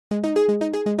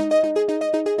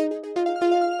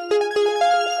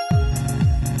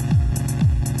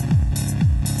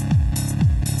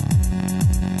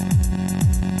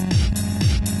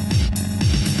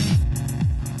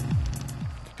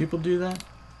do that?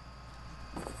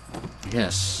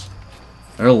 Yes.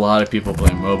 There are a lot of people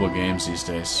playing mobile games these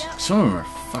days. Some of them are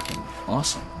fucking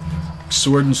awesome.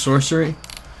 Sword and Sorcery?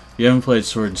 If you haven't played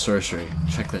Sword and Sorcery,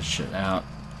 check that shit out.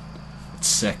 It's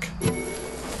sick.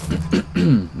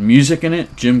 Music in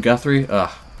it, Jim Guthrie,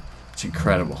 it's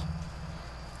incredible.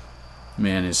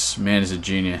 Man is a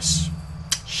genius.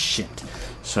 Shit.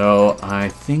 So I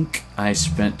think I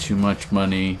spent too much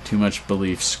money, too much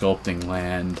belief sculpting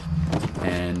land,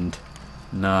 and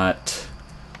not...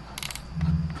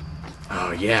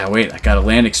 Oh yeah, wait, I got a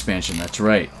land expansion, that's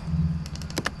right.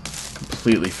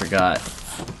 Completely forgot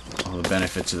all the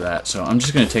benefits of that. So I'm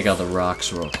just going to take out the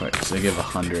rocks real quick, because they give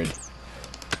 100.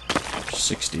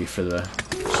 60 for the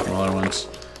smaller ones.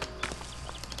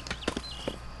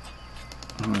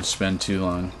 I don't want to spend too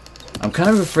long. I'm kind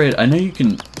of afraid, I know you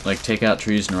can like take out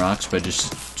trees and rocks by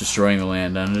just destroying the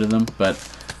land under them, but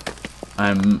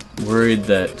I'm worried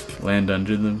that land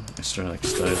under them, I started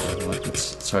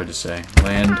it's hard to say,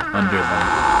 land under them,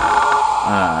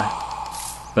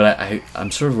 but I'm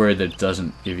sort of worried that it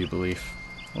doesn't give you belief.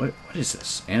 What is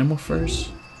this? Animal furs?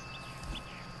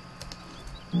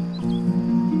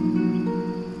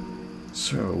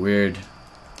 Sort of a weird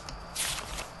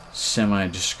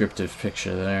semi-descriptive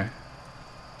picture there.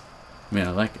 I mean,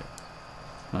 I like it.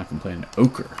 I'm not complaining.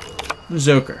 Ochre. What is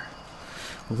ochre?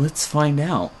 Well, let's find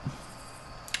out.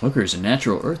 Ochre is a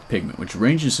natural earth pigment which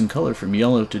ranges in color from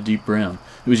yellow to deep brown.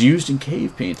 It was used in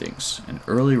cave paintings and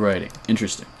early writing.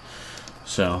 Interesting.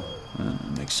 So,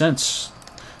 it makes sense.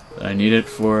 I need it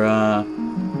for,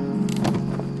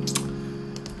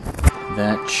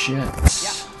 that shit.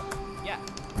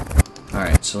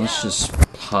 Alright, so let's just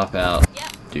pop out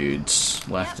dudes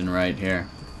left and right here.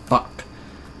 Fuck.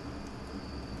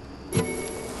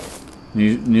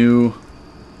 New.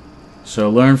 So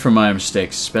learn from my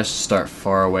mistakes. It's best to start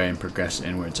far away and progress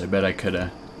inwards. I bet I could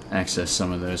have accessed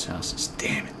some of those houses.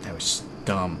 Damn it, that was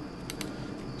dumb.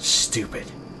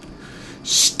 Stupid.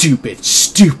 Stupid.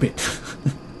 Stupid.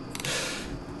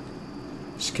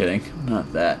 Just kidding. I'm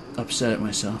not that upset at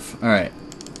myself. Alright.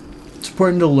 It's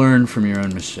important to learn from your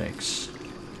own mistakes.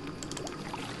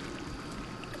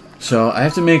 So I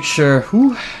have to make sure...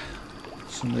 Whew,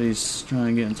 somebody's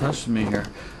trying to get in touch with me here.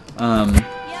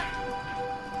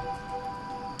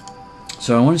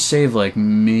 So I want to save like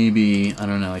maybe, I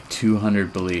don't know, like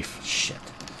 200 belief. Shit.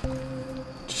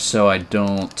 Just so I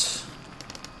don't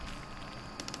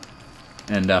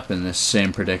end up in this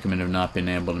same predicament of not being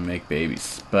able to make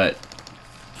babies. But...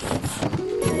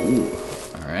 Ooh,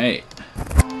 alright.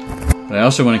 But I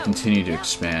also want to continue to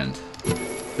expand.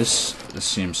 This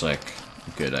seems like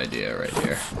a good idea right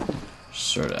here.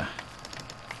 Sort of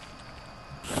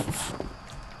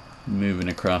moving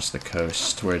across the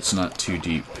coast where it's not too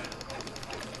deep.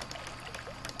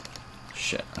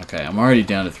 Shit. Okay, I'm already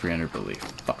down to 300 belief.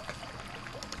 Fuck.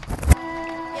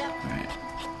 Alright.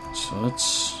 So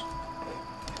let's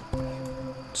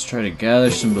try to gather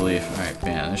some belief. Alright,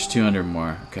 man, there's 200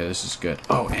 more. Okay, this is good.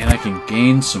 Oh, and I can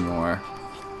gain some more.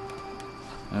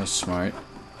 That was smart.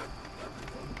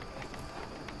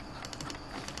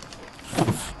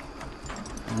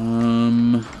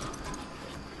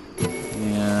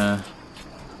 Yeah.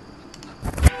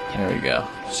 There we go.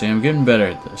 See, I'm getting better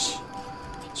at this.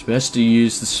 It's best to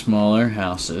use the smaller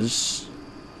houses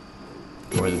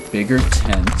or the bigger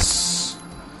tents.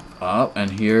 Oh,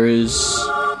 and here is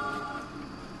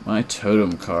my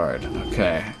totem card.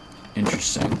 Okay,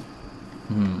 interesting.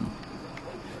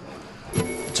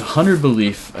 It's 100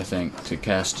 belief, I think, to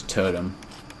cast a totem.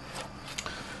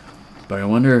 But I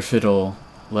wonder if it'll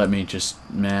let me just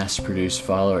mass produce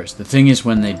followers. The thing is,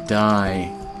 when they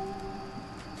die,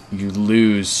 you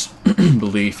lose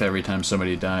belief every time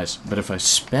somebody dies. But if I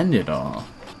spend it all,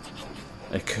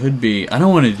 it could be... I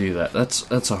don't want to do that.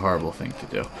 That's a horrible thing to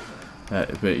do.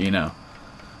 But, you know,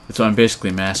 so I'm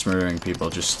basically mass murdering people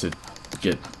just to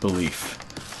get belief.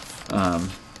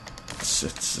 It's a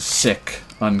sick,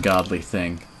 ungodly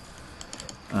thing.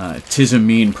 'Tis a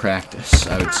mean practice,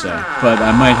 I would say. But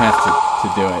I might have to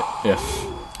do it if,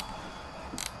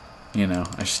 you know,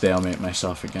 I stalemate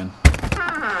myself again.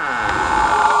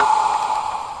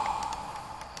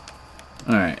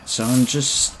 Alright, so I'm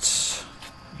just...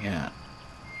 yeah.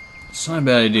 It's not a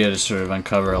bad idea to sort of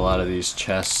uncover a lot of these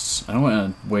chests. I don't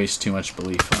want to waste too much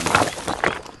belief on it.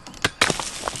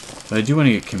 But I do want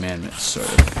to get commandments, sort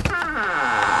of.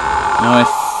 Now,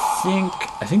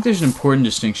 I think there's an important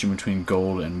distinction between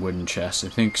gold and wooden chests. I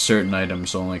think certain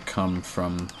items only come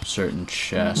from certain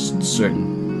chests,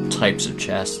 certain types of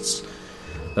chests.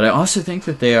 But I also think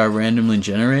that they are randomly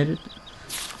generated,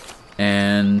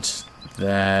 and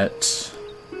that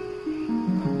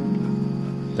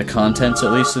the contents,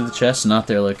 at least, of the chests, not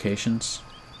their locations.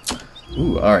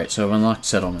 Ooh, alright, so I've unlocked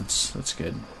settlements. That's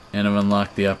good. And I've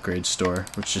unlocked the upgrade store,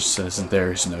 which just says that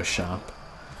there is no shop.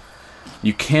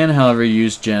 You can, however,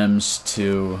 use gems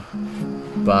to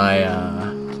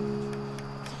buy,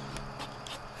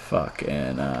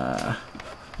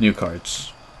 new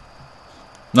cards.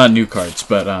 Not new cards,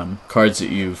 but, cards that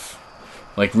you've,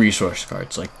 like resource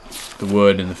cards, like the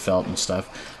wood and the felt and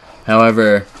stuff.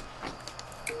 However,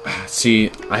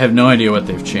 see, I have no idea what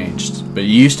they've changed, but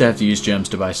you used to have to use gems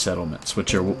to buy settlements,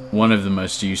 which are one of the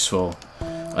most useful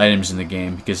items in the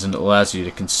game because it allows you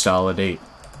to consolidate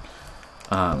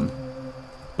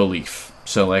belief.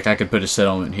 So, like, I could put a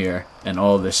settlement here, and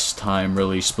all this time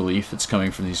release belief that's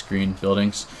coming from these green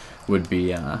buildings would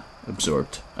be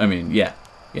absorbed. I mean, yeah,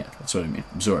 that's what I mean.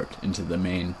 Absorbed into the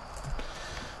main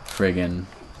friggin'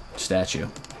 statue.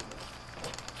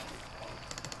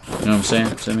 You know what I'm saying?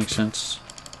 Does that make sense?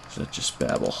 Is that just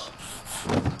babble?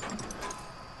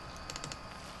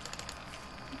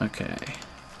 Okay.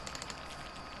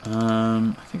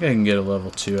 I think I can get a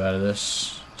level 2 out of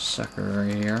this sucker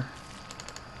right here.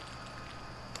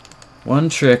 One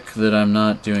trick that I'm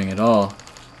not doing at all,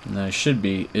 and that I should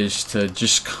be, is to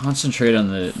just concentrate on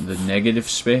the negative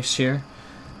space here.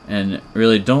 And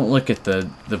really don't look at the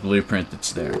blueprint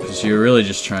that's there, because you're really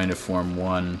just trying to form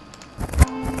one.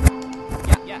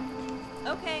 Yeah.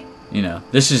 Okay. You know,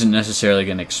 this isn't necessarily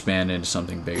going to expand into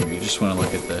something bigger. You just want to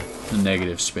look at the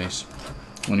negative space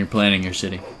when you're planning your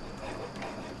city.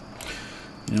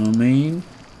 You know what I mean?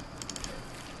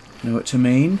 Know what to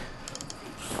mean?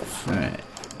 Alright.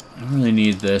 I don't really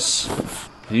need this.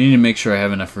 I need to make sure I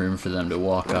have enough room for them to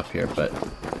walk up here, but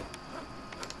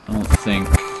I don't think...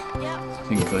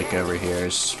 I think like over here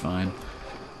is fine.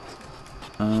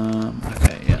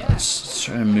 Okay, yeah, let's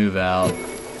try to move out,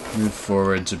 move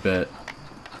forwards a bit.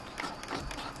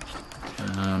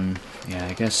 Yeah,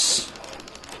 I guess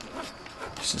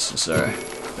this is our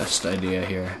best idea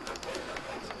here.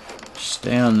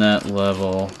 Stay on that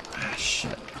level. Ah,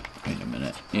 shit. Wait a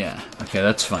minute. Yeah, okay,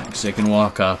 that's fine, because they can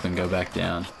walk up and go back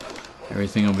down.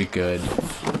 Everything will be good.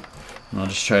 And I'll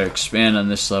just try to expand on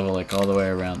this level, like, all the way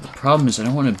around. The problem is I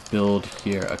don't want to build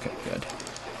here. Okay, good.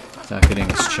 Without getting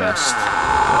this chest.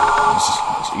 Yeah, this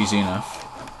is easy enough.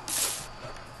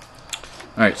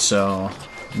 Alright, so,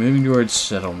 moving towards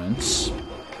settlements.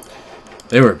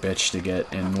 They were a bitch to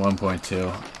get in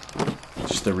 1.2.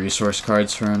 Just the resource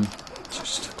cards for them. It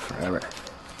just took forever.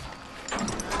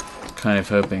 Kind of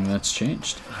hoping that's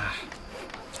changed.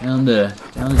 Down to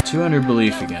 200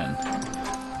 belief again.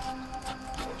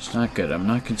 It's not good. I'm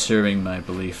not conserving my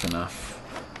belief enough.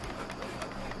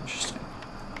 Interesting.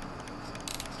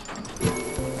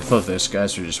 I thought those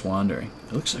guys were just wandering.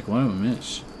 It looks like one of them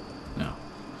is. No.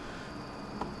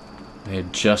 They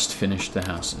had just finished the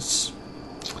houses.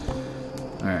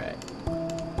 Alright.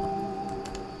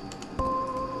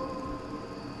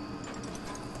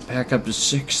 Back up to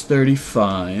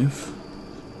 635.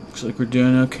 Looks like we're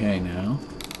doing okay now.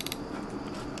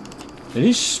 It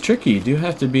is tricky. You do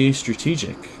have to be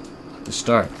strategic to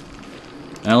start.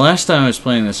 Now, last time I was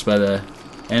playing this, by the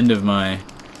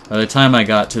time I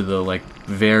got to the, like,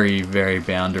 very, very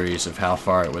boundaries of how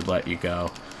far it would let you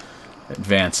go,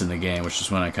 advance in the game, which is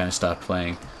when I kind of stopped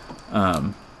playing,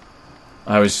 I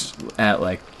was at,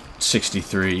 like,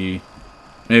 63,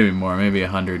 maybe more, maybe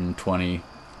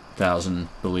 120,000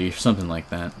 belief, something like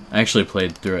that. I actually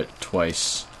played through it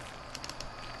twice.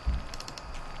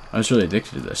 I was really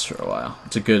addicted to this for a while.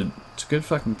 It's a good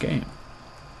fucking game.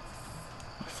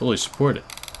 I fully support it.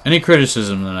 Any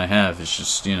criticism that I have is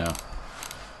just, you know,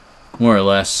 more or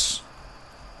less,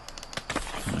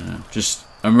 I don't know, just,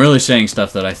 I'm really saying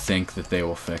stuff that I think that they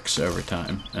will fix over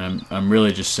time. And I'm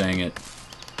really just saying it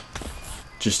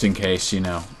just in case, you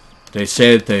know. They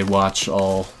say that they watch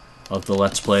all of the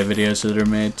Let's Play videos that are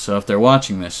made, so if they're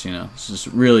watching this, you know, this is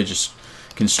really just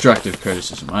constructive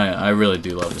criticism. I really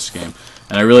do love this game.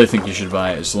 And I really think you should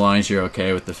buy it as long as you're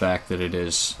okay with the fact that it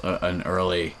is an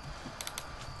early...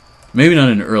 Maybe not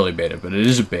an early beta, but it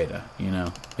is a beta, you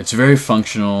know. It's very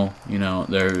functional, you know.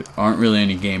 There aren't really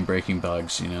any game-breaking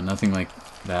bugs, you know. Nothing like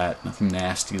that. Nothing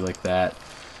nasty like that.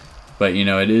 But, you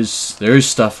know, there is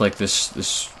stuff like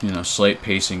this, you know, slight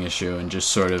pacing issue, and just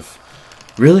sort of...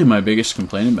 Really, my biggest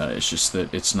complaint about it is just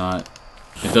that it's not...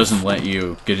 It doesn't let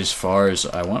you get as far as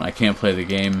I want. I can't play the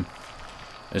game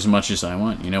as much as I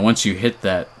want. You know, once you hit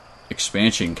that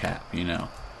expansion cap, you know,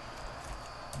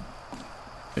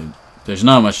 there's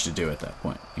not much to do at that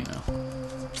point, you know.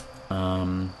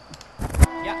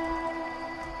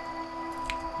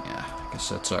 Yeah, I guess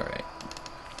that's alright.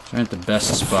 These aren't the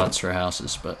best spots for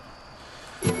houses, but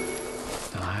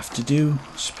they'll have to do,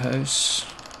 I suppose.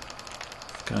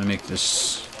 Gotta make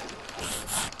this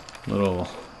little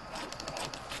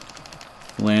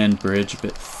land bridge a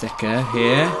bit thicker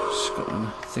here.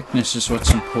 Thickness is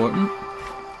what's important.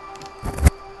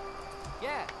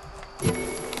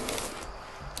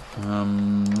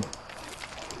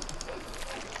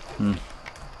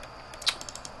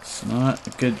 It's not a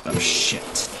good. Oh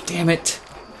shit! Damn it!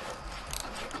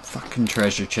 Fucking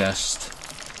treasure chest.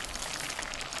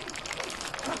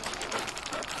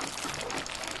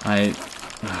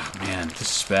 Oh man,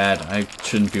 this is bad. I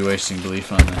shouldn't be wasting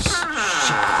belief on this.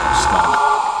 Shit,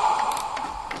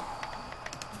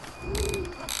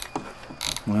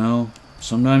 well,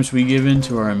 sometimes we give in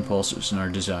to our impulses and our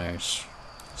desires.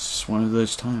 This is one of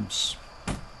those times.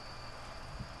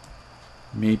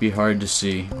 May be hard to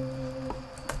see.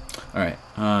 Alright,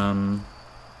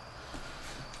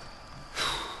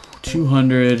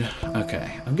 200.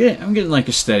 Okay, I'm getting like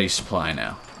a steady supply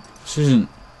now. This isn't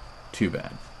too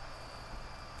bad.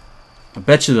 I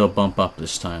bet you they'll bump up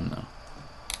this time though.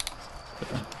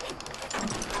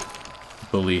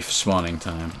 Belief spawning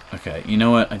time. Okay, you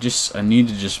know what? I need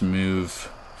to just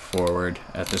move forward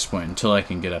at this point until I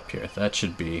can get up here. That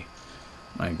should be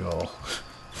my goal.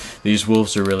 These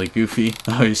wolves are really goofy.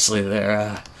 Obviously,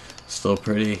 they're still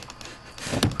pretty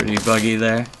buggy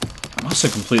there. I'm also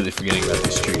completely forgetting about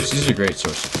these trees. These are a great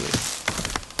source of food.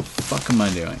 What the fuck am I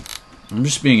doing? I'm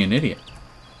just being an idiot.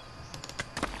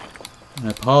 I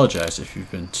apologize if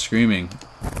you've been screaming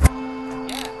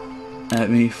at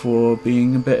me for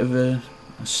being a bit of a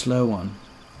slow one.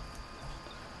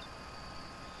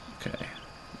 Okay.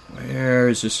 Where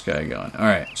is this guy going?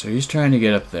 Alright, so he's trying to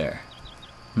get up there.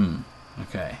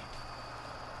 Okay.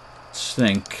 Let's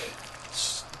think.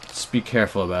 Let's be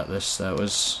careful about this. That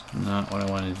was not what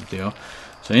I wanted to do.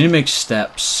 So I need to make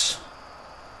steps,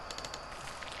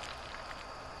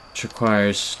 which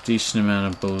requires a decent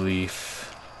amount of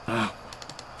belief. Oh,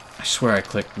 I swear I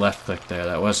clicked left click there.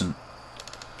 That wasn't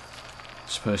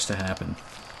supposed to happen.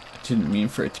 I didn't mean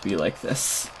for it to be like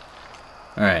this.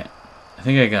 Alright, I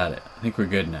think I got it. I think we're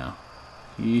good now.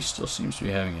 He still seems to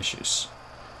be having issues.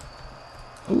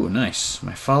 Ooh, nice.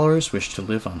 My followers wish to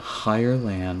live on higher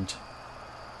land.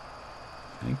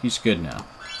 I think he's good now.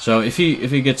 So if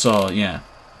he gets all, yeah.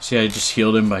 See, I just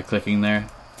healed him by clicking there.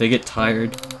 If they get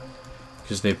tired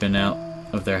because they've been out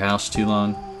of their house too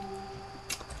long,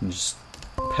 and just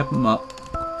pep them up,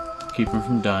 keep them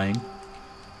from dying.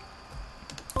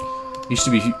 Used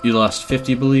to be you lost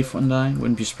 50 belief when dying.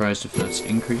 Wouldn't be surprised if that's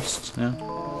increased now.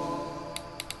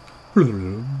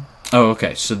 Oh,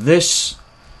 okay.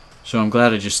 So I'm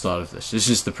glad I just thought of this. This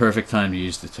is the perfect time to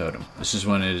use the totem. This is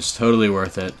when it is totally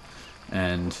worth it,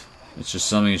 and it's just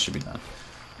something that should be done.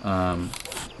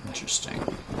 Interesting.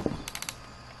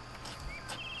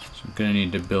 So I'm gonna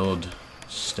need to build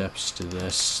steps to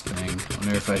this thing. I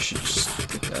wonder if I should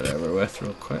just get that over with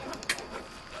real quick.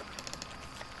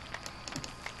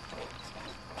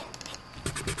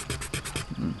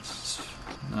 It's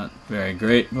not very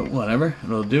great, but whatever,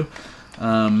 it'll do.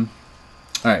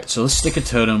 Alright, so let's stick a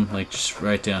totem, like, just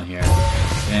right down here.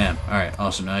 Damn, alright,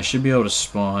 awesome. Now I should be able to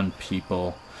spawn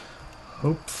people,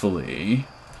 hopefully,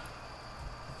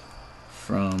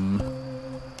 from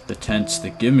the tents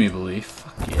that give me belief.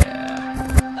 Fuck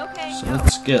yeah. Okay, so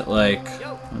let's get, like,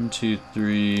 1, 2,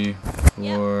 3,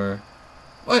 4...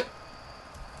 What?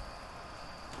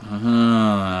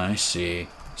 I see.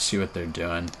 See what they're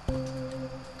doing.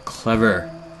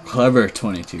 Clever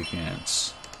 22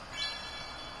 cans.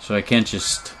 So I can't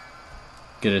just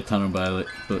get a ton of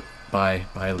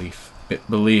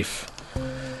belief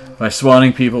by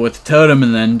spawning people with the totem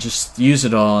and then just use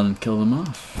it all and kill them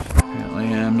off.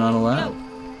 Apparently I'm not allowed.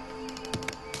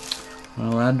 I'm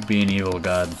not allowed to be an evil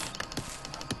god.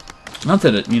 Not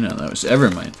that it, that was ever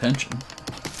my intention. I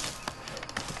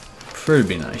prefer to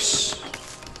be nice.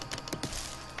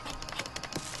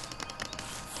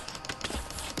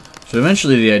 So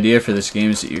eventually the idea for this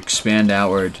game is that you expand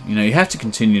outward. You have to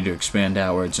continue to expand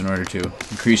outwards in order to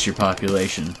increase your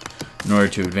population, in order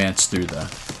to advance through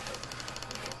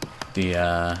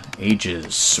the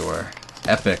ages, or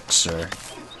epochs, or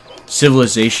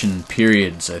civilization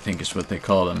periods, I think is what they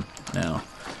call them now.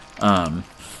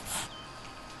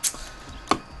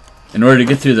 In order to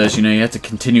get through those, you have to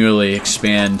continually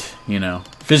expand,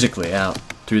 physically out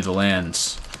through the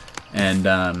lands. And,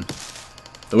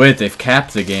 the way that they've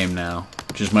capped the game now,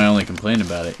 which is my only complaint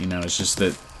about it, is just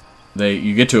that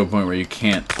you get to a point where you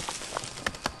can't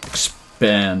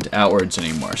expand outwards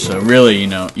anymore. So really, you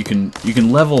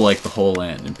can level like the whole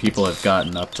land, and people have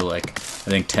gotten up to like I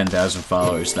think 10,000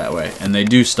 followers that way, and they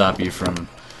do stop you from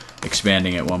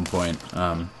expanding at one point.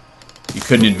 You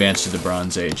couldn't advance to the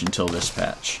Bronze Age until this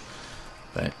patch,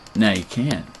 but Now you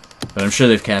can't. But I'm sure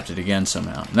they've capped it again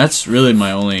somehow. And that's really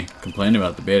my only complaint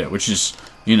about the beta, which is,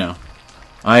 you know,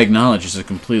 I acknowledge is a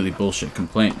completely bullshit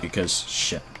complaint because,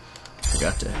 shit, I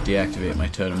forgot to deactivate my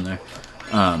totem there.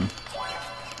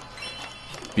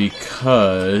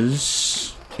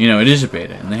 Because, you know, it is a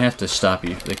beta, and they have to stop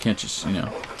you. They can't just, you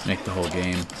know, make the whole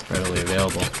game readily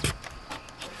available.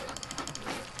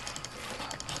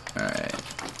 Alright.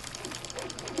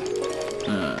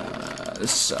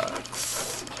 This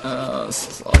sucks. This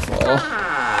is awful.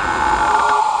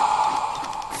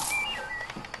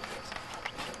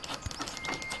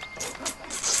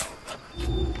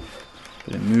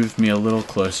 But it moved me a little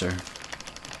closer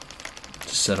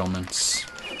to settlements.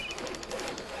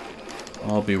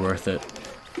 All be worth it.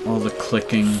 All the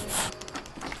clicking.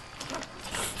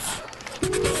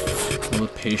 All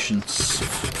the patience.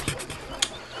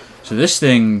 So this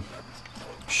thing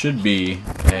should be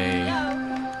a...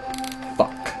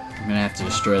 Fuck. I'm gonna have to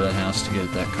destroy that house to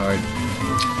get that card.